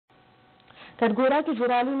कटघोरा की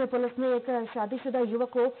जुराली में पुलिस ने एक शादीशुदा युवक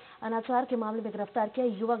को अनाचार के मामले में गिरफ्तार किया।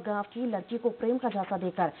 युवक गांव की लड़की को प्रेम का झांसा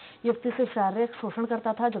देकर युवती से शारीरिक शोषण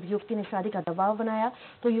करता था। जब युवती ने शादी का दबाव बनाया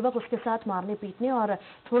तो युवक उसके साथ मारने, पीटने और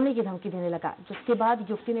छोड़ने की धमकी देने लगा, जिसके बाद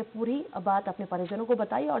युवती ने पूरी बात अपने परिजनों को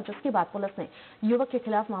बताई और जिसके बाद पुलिस ने युवक के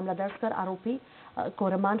खिलाफ मामला दर्ज कर आरोपी को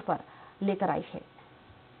रिमांड पर लेकर आई है।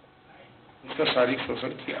 उसका शारीरिक शोषण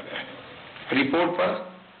किया गया है। रिपोर्ट पर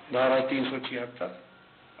धारा 376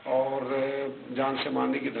 और जान से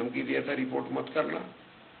मारने की धमकी दिया था, रिपोर्ट मत करना,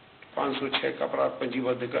 506 का अपराध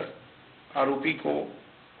पंजीबद्ध कर आरोपी को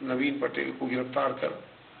नवीन पटेल को गिरफ्तार कर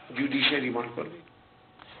जुडिशियल रिमांड पर दी।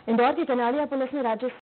 इंदौर की कनाड़िया पुलिस ने राज्य